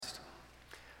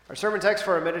Our sermon text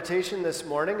for our meditation this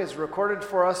morning is recorded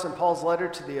for us in Paul's letter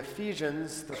to the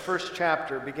Ephesians, the first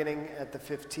chapter, beginning at the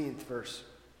 15th verse.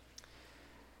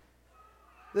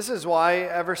 This is why,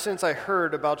 ever since I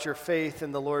heard about your faith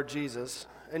in the Lord Jesus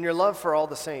and your love for all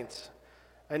the saints,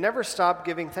 I never stopped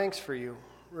giving thanks for you,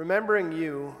 remembering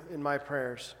you in my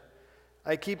prayers.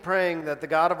 I keep praying that the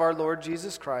God of our Lord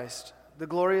Jesus Christ, the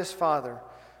glorious Father,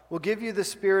 will give you the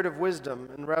spirit of wisdom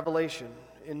and revelation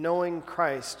in knowing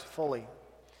Christ fully.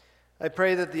 I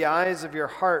pray that the eyes of your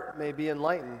heart may be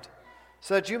enlightened,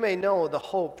 so that you may know the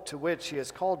hope to which he has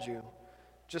called you,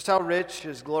 just how rich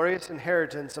his glorious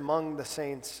inheritance among the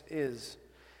saints is,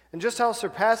 and just how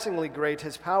surpassingly great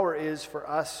his power is for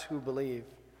us who believe.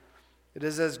 It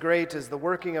is as great as the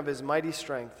working of his mighty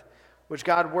strength, which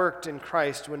God worked in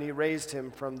Christ when he raised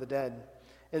him from the dead,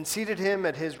 and seated him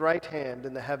at his right hand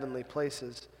in the heavenly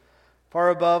places, far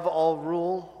above all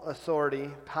rule, authority,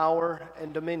 power,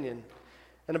 and dominion,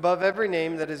 and above every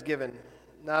name that is given,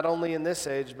 not only in this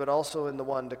age, but also in the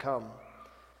one to come.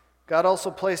 God also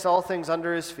placed all things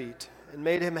under his feet, and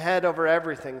made him head over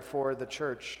everything for the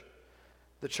church.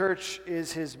 The church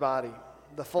is his body,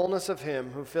 the fullness of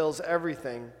him who fills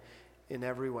everything in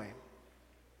every way.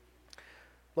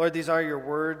 Lord, these are your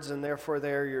words, and therefore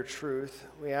they are your truth.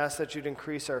 We ask that you'd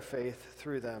increase our faith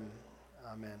through them.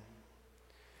 Amen.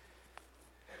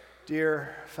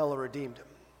 Dear fellow redeemed,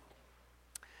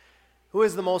 who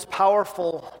is the most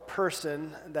powerful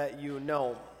person that you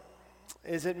know?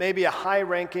 Is it maybe a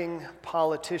high-ranking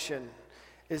politician?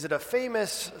 Is it a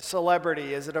famous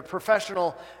celebrity? Is it a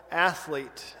professional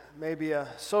athlete? Maybe a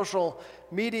social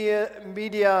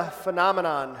media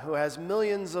phenomenon who has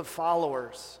millions of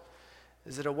followers?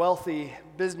 Is it a wealthy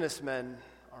businessman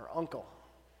or uncle?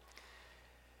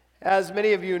 As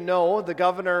many of you know, the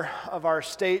governor of our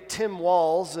state, Tim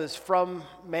Walz, is from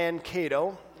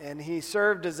Mankato, and he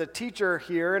served as a teacher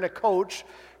here and a coach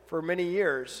for many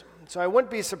years. So I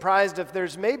wouldn't be surprised if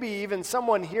there's maybe even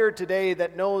someone here today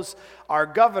that knows our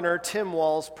governor, Tim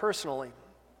Walz, personally.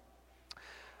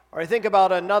 Or I think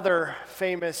about another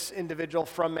famous individual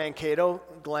from Mankato,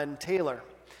 Glenn Taylor.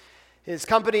 His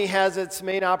company has its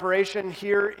main operation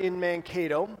here in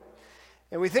Mankato.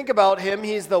 And we think about him,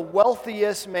 he's the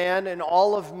wealthiest man in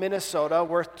all of Minnesota,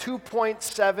 worth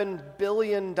 $2.7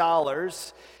 billion.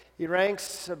 He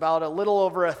ranks about a little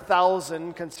over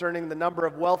 1,000 concerning the number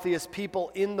of wealthiest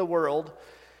people in the world.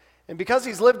 And because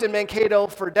he's lived in Mankato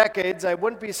for decades, I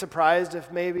wouldn't be surprised if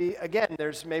maybe, again,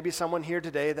 there's maybe someone here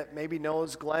today that maybe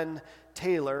knows Glenn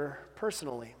Taylor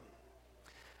personally.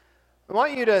 I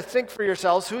want you to think for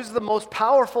yourselves, who's the most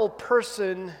powerful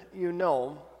person you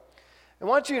know? I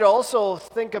want you to also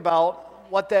think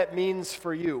about what that means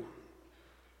for you.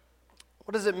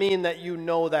 What does it mean that you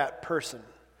know that person?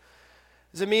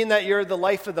 Does it mean that you're the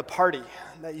life of the party,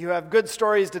 that you have good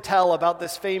stories to tell about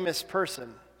this famous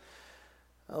person?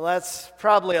 Well, that's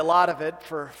probably a lot of it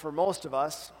for most of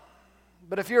us.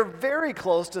 But if you're very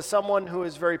close to someone who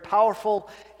is very powerful,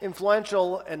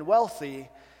 influential, and wealthy,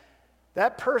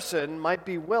 that person might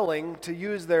be willing to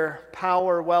use their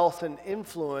power, wealth, and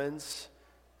influence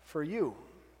for you.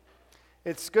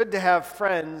 It's good to have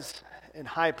friends in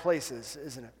high places,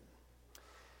 isn't it?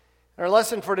 In our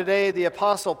lesson for today, the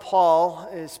Apostle Paul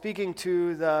is speaking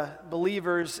to the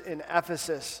believers in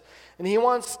Ephesus, and he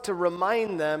wants to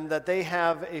remind them that they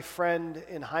have a friend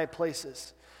in high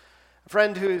places, a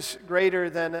friend who's greater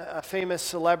than a famous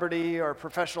celebrity or a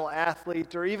professional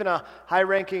athlete or even a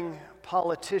high-ranking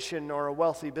politician or a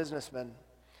wealthy businessman.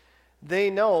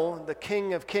 They know the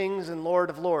King of Kings and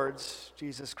Lord of Lords,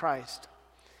 Jesus Christ.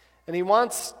 And he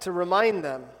wants to remind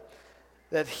them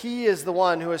that he is the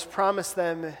one who has promised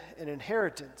them an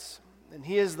inheritance. And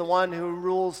he is the one who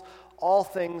rules all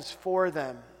things for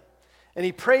them. And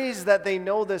he prays that they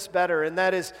know this better. And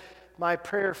that is my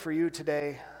prayer for you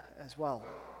today as well.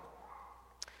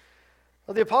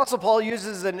 Well, the Apostle Paul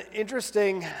uses an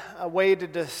interesting way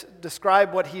to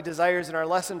describe what he desires in our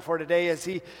lesson for today as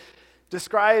he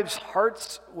describes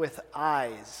hearts with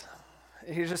eyes.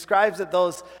 He describes that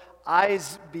those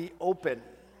eyes be open.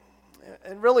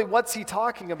 And really, what's he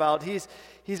talking about? He's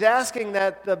asking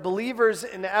that the believers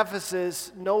in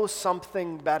Ephesus know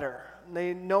something better.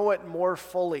 They know it more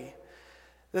fully.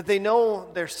 That they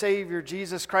know their Savior,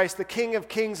 Jesus Christ, the King of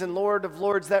Kings and Lord of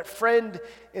Lords, that friend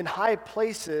in high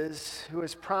places who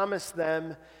has promised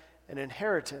them an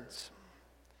inheritance.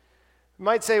 You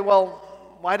might say, well,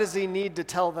 why does he need to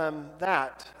tell them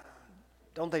that?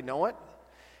 Don't they know it?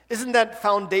 Isn't that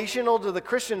foundational to the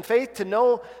Christian faith to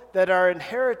know that our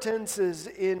inheritance is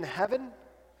in heaven?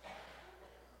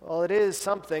 Well, it is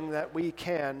something that we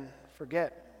can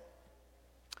forget.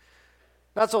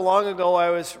 Not so long ago, I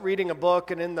was reading a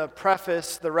book, and in the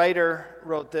preface, the writer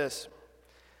wrote this: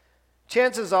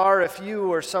 "Chances are, if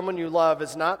you or someone you love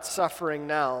is not suffering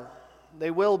now,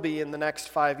 they will be in the next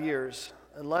 5 years,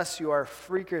 unless you are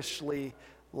freakishly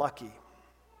lucky."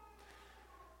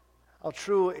 How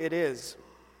true it is.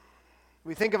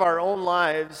 We think of our own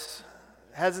lives.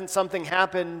 Hasn't something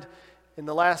happened in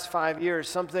the last 5 years,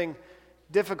 something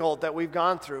difficult that we've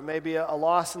gone through, maybe a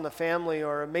loss in the family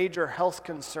or a major health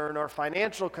concern or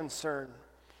financial concern,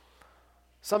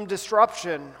 some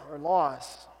disruption or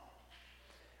loss?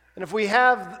 And if we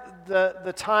have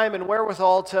the time and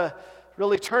wherewithal to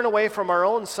really turn away from our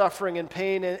own suffering and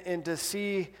pain and to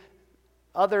see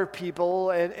other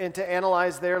people and to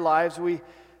analyze their lives, we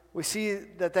see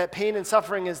that pain and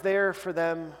suffering is there for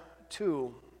them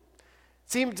too.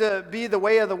 It seemed to be the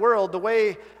way of the world, the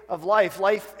way of life.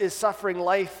 Life is suffering,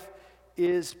 life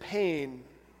is pain.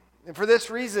 And for this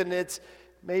reason, it's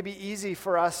maybe easy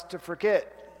for us to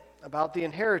forget about the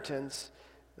inheritance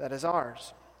that is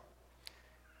ours.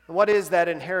 And what is that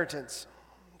inheritance?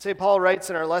 St. Paul writes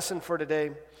in our lesson for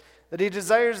today that he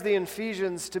desires the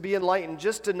Ephesians to be enlightened,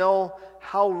 just to know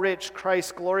how rich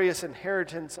Christ's glorious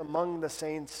inheritance among the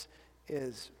saints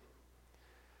is.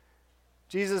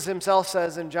 Jesus himself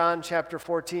says in John chapter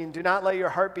 14, "Do not let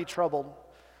your heart be troubled.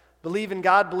 Believe in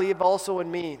God, believe also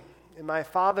in me. In my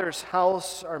Father's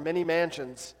house are many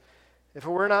mansions. If it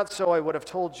were not so, I would have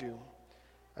told you.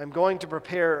 I'm going to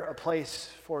prepare a place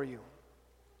for you."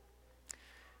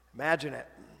 Imagine it.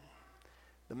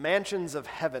 The mansions of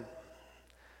heaven.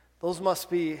 Those must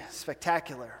be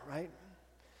spectacular, right?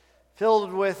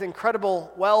 Filled with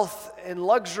incredible wealth and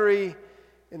luxury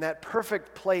in that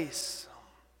perfect place.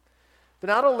 But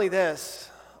not only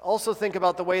this, also think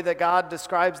about the way that God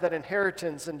describes that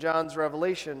inheritance in John's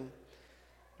Revelation.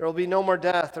 There will be no more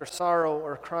death or sorrow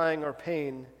or crying or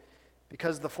pain,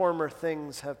 because the former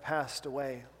things have passed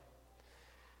away.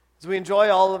 As we enjoy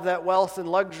all of that wealth and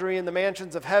luxury in the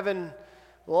mansions of heaven,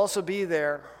 we'll also be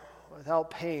there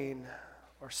without pain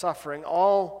or suffering.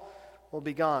 All will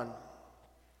be gone.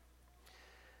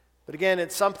 But again,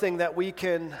 it's something that we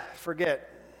can forget.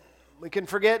 We can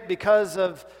forget because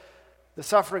of the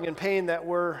suffering and pain that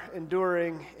we're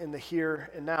enduring in the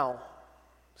here and now.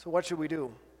 So what should we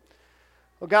do?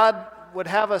 Well, God would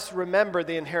have us remember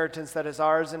the inheritance that is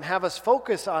ours and have us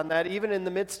focus on that even in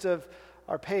the midst of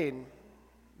our pain.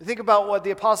 Think about what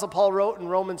the Apostle Paul wrote in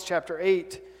Romans chapter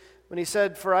 8 when he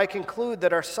said, "For I conclude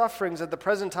that our sufferings at the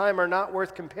present time are not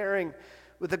worth comparing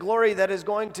with the glory that is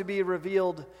going to be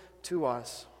revealed to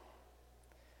us."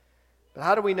 But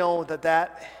how do we know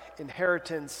that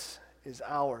inheritance is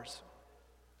ours?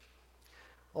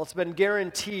 Well, it's been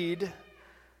guaranteed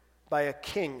by a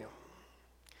king.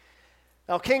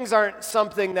 Now, kings aren't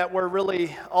something that we're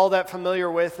really all that familiar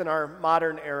with in our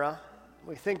modern era.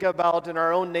 We think about in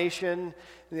our own nation, in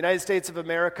the United States of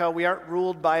America, we aren't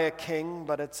ruled by a king,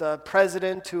 but it's a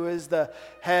president who is the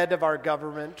head of our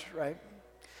government, right?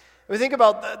 We think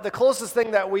about the closest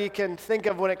thing that we can think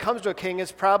of when it comes to a king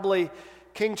is probably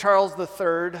King Charles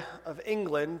III of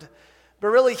England. But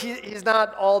really, he's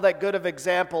not all that good of an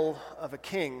example of a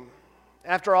king.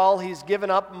 After all, he's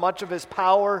given up much of his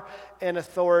power and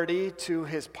authority to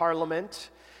his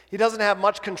parliament. He doesn't have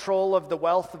much control of the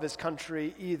wealth of his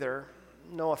country either.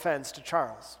 No offense to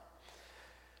Charles.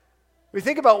 We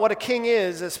think about what a king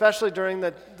is, especially during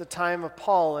the time of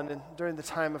Paul and during the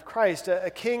time of Christ.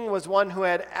 A king was one who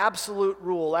had absolute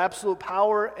rule, absolute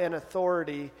power and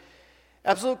authority,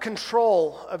 absolute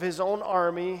control of his own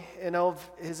army and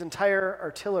of his entire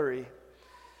artillery,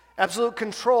 absolute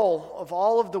control of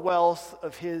all of the wealth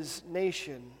of his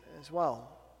nation as well.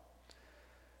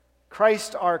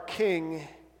 Christ, our King,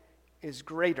 is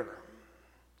greater.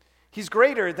 He's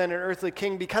greater than an earthly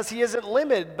king because he isn't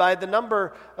limited by the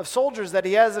number of soldiers that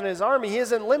he has in his army. He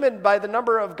isn't limited by the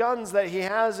number of guns that he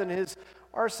has in his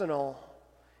arsenal.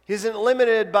 He isn't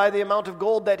limited by the amount of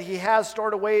gold that he has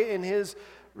stored away in his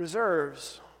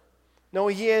reserves. No,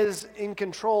 he is in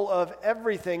control of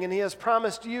everything, and he has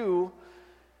promised you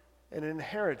an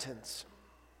inheritance.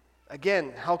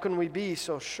 Again, how can we be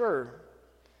so sure?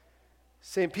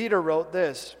 St. Peter wrote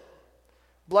this: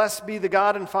 "Blessed be the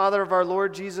God and Father of our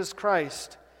Lord Jesus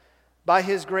Christ. By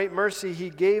his great mercy, he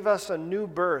gave us a new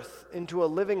birth into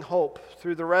a living hope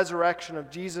through the resurrection of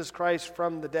Jesus Christ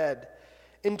from the dead,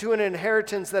 into an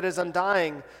inheritance that is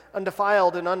undying,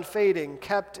 undefiled, and unfading,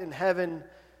 kept in heaven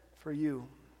for you."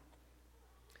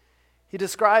 He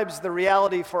describes the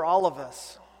reality for all of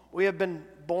us. We have been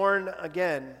born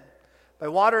again by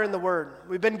water and the Word.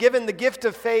 We've been given the gift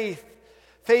of faith,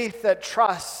 faith that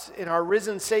trusts in our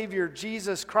risen Savior,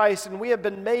 Jesus Christ, and we have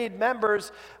been made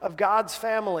members of God's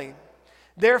family.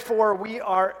 Therefore, we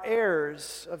are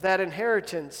heirs of that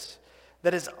inheritance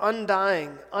that is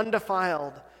undying,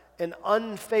 undefiled, and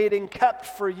unfading, kept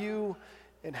for you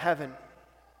in heaven.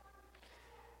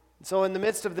 And so in the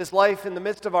midst of this life, in the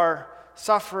midst of our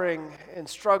suffering and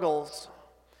struggles,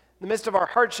 in the midst of our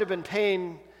hardship and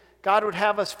pain, God would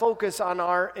have us focus on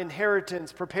our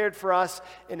inheritance prepared for us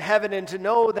in heaven, and to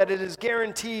know that it is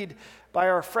guaranteed by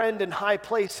our friend in high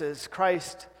places,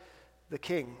 Christ the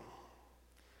King.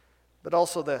 But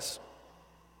also this.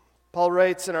 Paul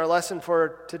writes in our lesson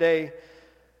for today,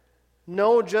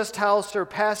 "Know just how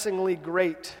surpassingly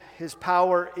great his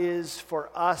power is for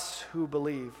us who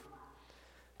believe.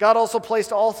 God also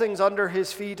placed all things under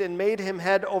his feet and made him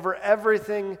head over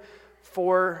everything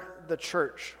for the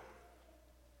church."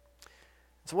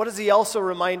 So what does he also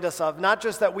remind us of? Not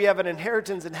just that we have an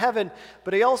inheritance in heaven,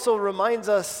 but he also reminds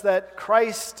us that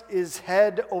Christ is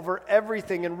head over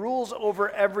everything and rules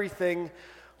over everything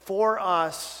for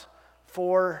us,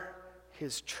 for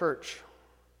his church.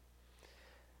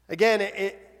 Again,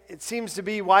 it seems to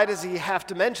be, why does he have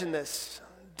to mention this?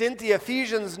 Didn't the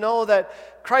Ephesians know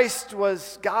that Christ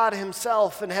was God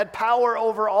himself and had power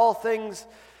over all things?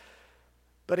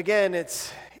 But again,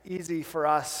 it's easy for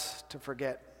us to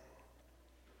forget.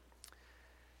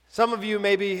 Some of you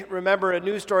maybe remember a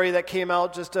news story that came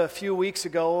out just a few weeks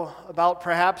ago about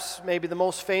perhaps maybe the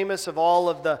most famous of all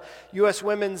of the U.S.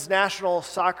 women's national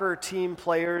soccer team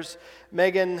players,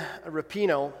 Megan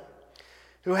Rapinoe,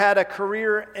 who had a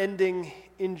career-ending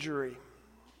injury.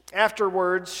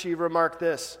 Afterwards, she remarked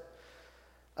this,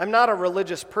 "I'm not a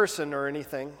religious person or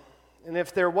anything, and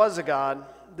if there was a God,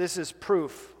 this is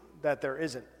proof that there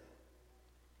isn't."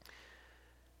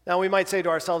 Now, we might say to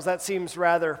ourselves, that seems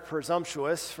rather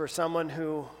presumptuous for someone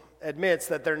who admits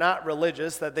that they're not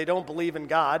religious, that they don't believe in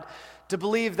God, to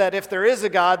believe that if there is a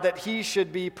God, that he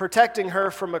should be protecting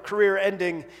her from a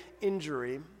career-ending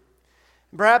injury.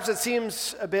 Perhaps it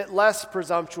seems a bit less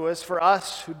presumptuous for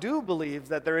us who do believe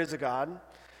that there is a God,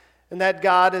 and that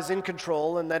God is in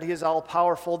control, and that he is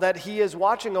all-powerful, that he is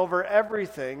watching over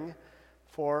everything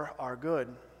for our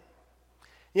good.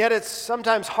 Yet it's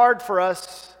sometimes hard for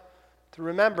us to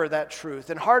remember that truth,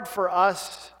 and hard for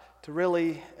us to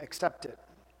really accept it.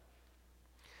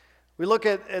 We look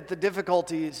at the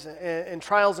difficulties and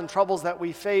trials and troubles that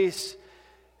we face.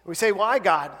 We say, "Why,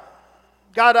 God?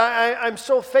 God, I'm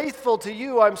so faithful to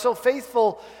you. I'm so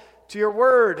faithful to your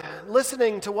word,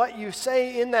 listening to what you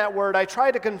say in that word. I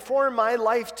try to conform my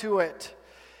life to it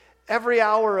every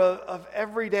hour of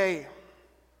every day.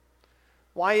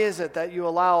 Why is it that you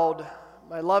allowed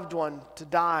my loved one to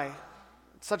die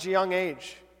at such a young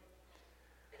age?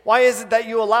 Why is it that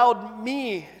you allowed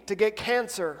me to get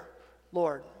cancer,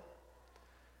 Lord?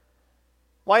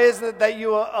 Why is it that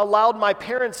you allowed my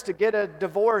parents to get a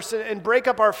divorce and break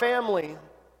up our family?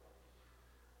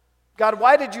 God,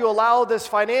 why did you allow this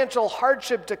financial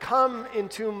hardship to come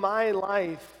into my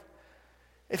life?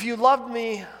 If you loved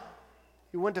me,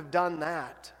 you wouldn't have done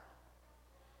that."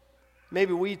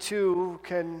 Maybe we too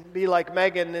can be like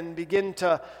Megan and begin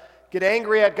to get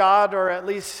angry at God, or at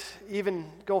least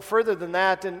even go further than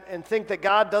that and think that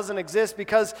God doesn't exist,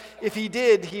 because if he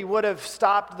did, he would have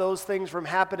stopped those things from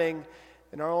happening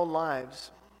in our own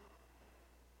lives.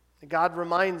 And God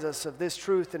reminds us of this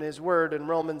truth in his word in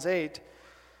Romans 8.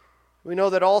 We know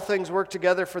that all things work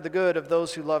together for the good of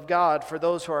those who love God, for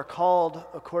those who are called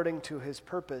according to his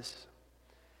purpose.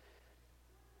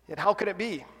 Yet how could it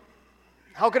be?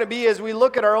 How can it be as we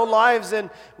look at our own lives and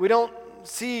we don't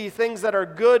see things that are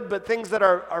good, but things that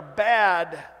are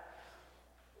bad, at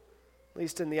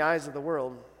least in the eyes of the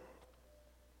world?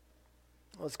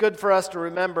 Well, it's good for us to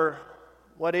remember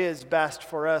what is best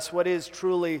for us, what is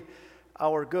truly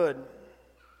our good.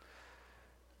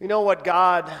 We know what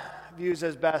God views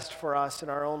as best for us in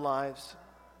our own lives.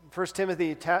 In 1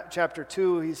 Timothy chapter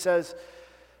 2, he says,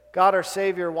 God our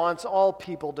Savior wants all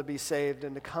people to be saved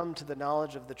and to come to the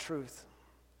knowledge of the truth.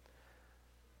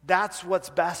 That's what's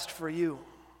best for you.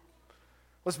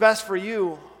 What's best for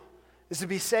you is to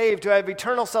be saved, to have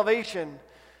eternal salvation,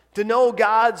 to know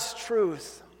God's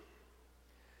truth.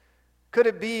 Could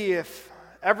it be, if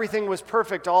everything was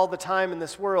perfect all the time in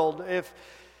this world, if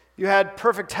you had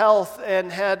perfect health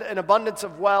and had an abundance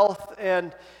of wealth,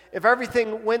 and if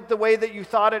everything went the way that you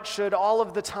thought it should all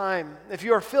of the time, if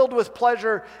you are filled with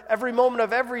pleasure every moment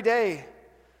of every day,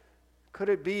 could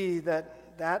it be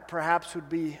that that perhaps would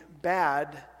be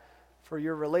bad for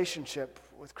your relationship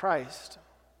with Christ?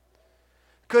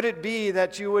 Could it be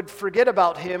that you would forget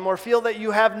about him or feel that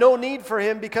you have no need for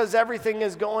him because everything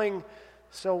is going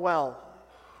so well?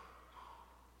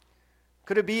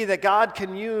 Could it be that God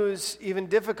can use even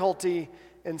difficulty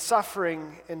and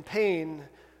suffering and pain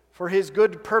for his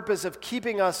good purpose of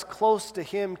keeping us close to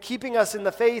him, keeping us in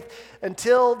the faith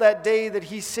until that day that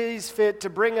he sees fit to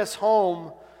bring us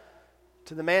home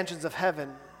to the mansions of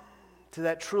heaven, to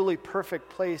that truly perfect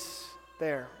place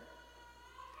there.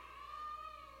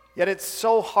 Yet it's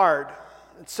so hard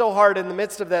in the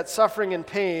midst of that suffering and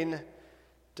pain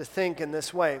to think in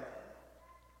this way.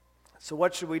 So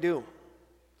what should we do?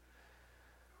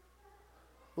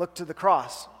 Look to the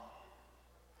cross.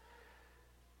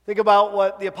 Think about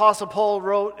what the Apostle Paul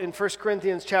wrote in 1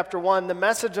 Corinthians chapter 1. The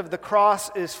message of the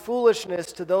cross is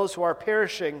foolishness to those who are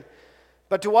perishing,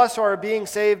 but to us who are being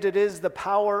saved, it is the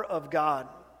power of God.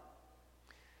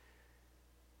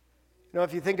 You know,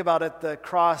 if you think about it, the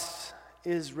cross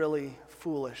is really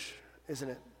foolish, isn't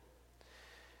it?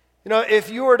 You know, if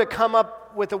you were to come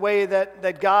up with a way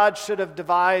that God should have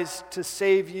devised to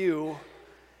save you,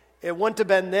 it wouldn't have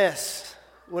been this,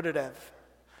 would it have?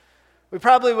 We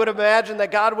probably would have imagined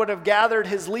that God would have gathered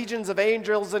his legions of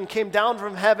angels and came down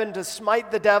from heaven to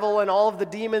smite the devil and all of the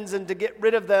demons and to get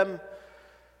rid of them.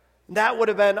 That would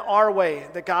have been our way,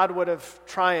 that God would have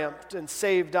triumphed and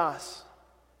saved us.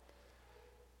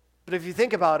 But if you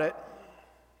think about it,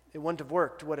 it wouldn't have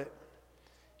worked, would it?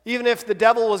 Even if the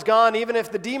devil was gone, even if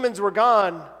the demons were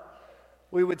gone,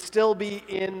 we would still be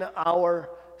in our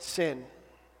sin.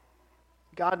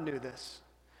 God knew this.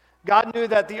 God knew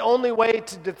that the only way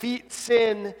to defeat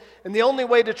sin and the only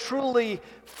way to truly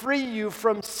free you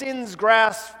from sin's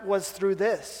grasp was through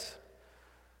this.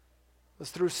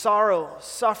 Was through sorrow,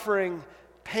 suffering,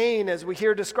 pain, as we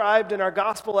hear described in our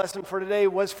gospel lesson for today,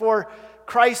 was for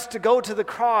Christ to go to the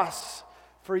cross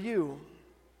for you.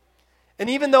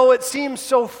 And even though it seems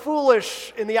so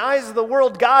foolish in the eyes of the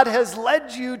world, God has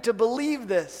led you to believe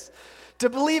this, to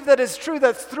believe that it's true,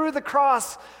 that through the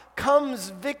cross comes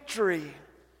victory.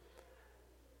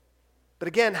 But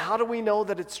again, how do we know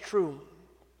that it's true?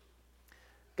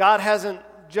 God hasn't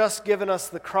just given us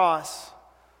the cross.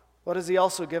 What has he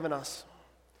also given us?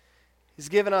 He's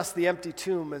given us the empty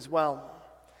tomb as well.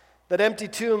 That empty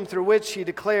tomb through which he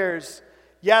declares,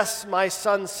 yes, my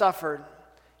son suffered.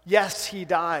 Yes, he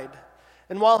died.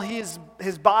 And while his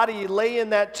body lay in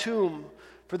that tomb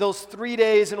for those 3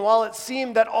 days, and while it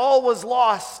seemed that all was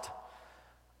lost,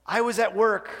 I was at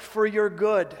work for your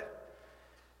good.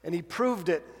 And he proved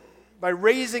it by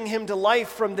raising him to life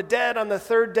from the dead on the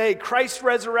third day. Christ's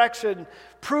resurrection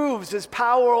proves his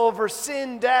power over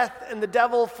sin, death, and the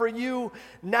devil for you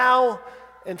now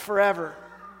and forever.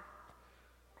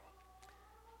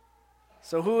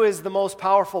 So who is the most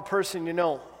powerful person you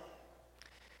know?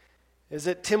 Is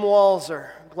it Tim Walls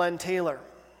or Glenn Taylor?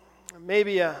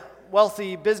 Maybe a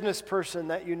wealthy business person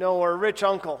that you know, or a rich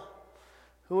uncle.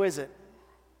 Who is it?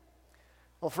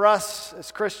 Well, for us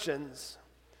as Christians,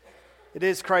 it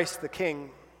is Christ the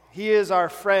King. He is our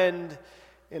friend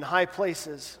in high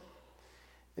places.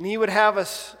 And he would have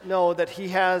us know that he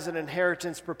has an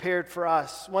inheritance prepared for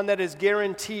us, one that is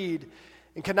guaranteed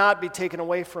and cannot be taken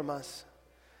away from us.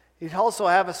 He'd also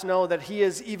have us know that he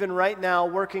is even right now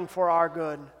working for our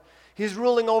good. He's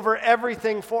ruling over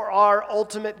everything for our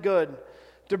ultimate good,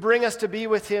 to bring us to be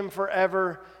with him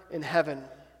forever in heaven.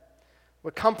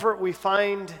 What comfort we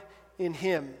find in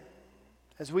him,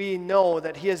 as we know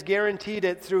that he has guaranteed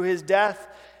it through his death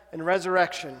and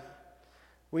resurrection.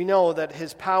 We know that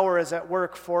his power is at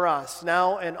work for us,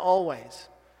 now and always.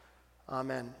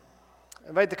 Amen. I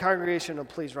invite the congregation to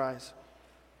please rise.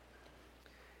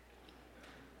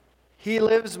 He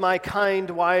lives, my kind,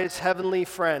 wise, heavenly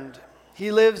friend.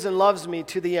 He lives and loves me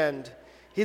to the end.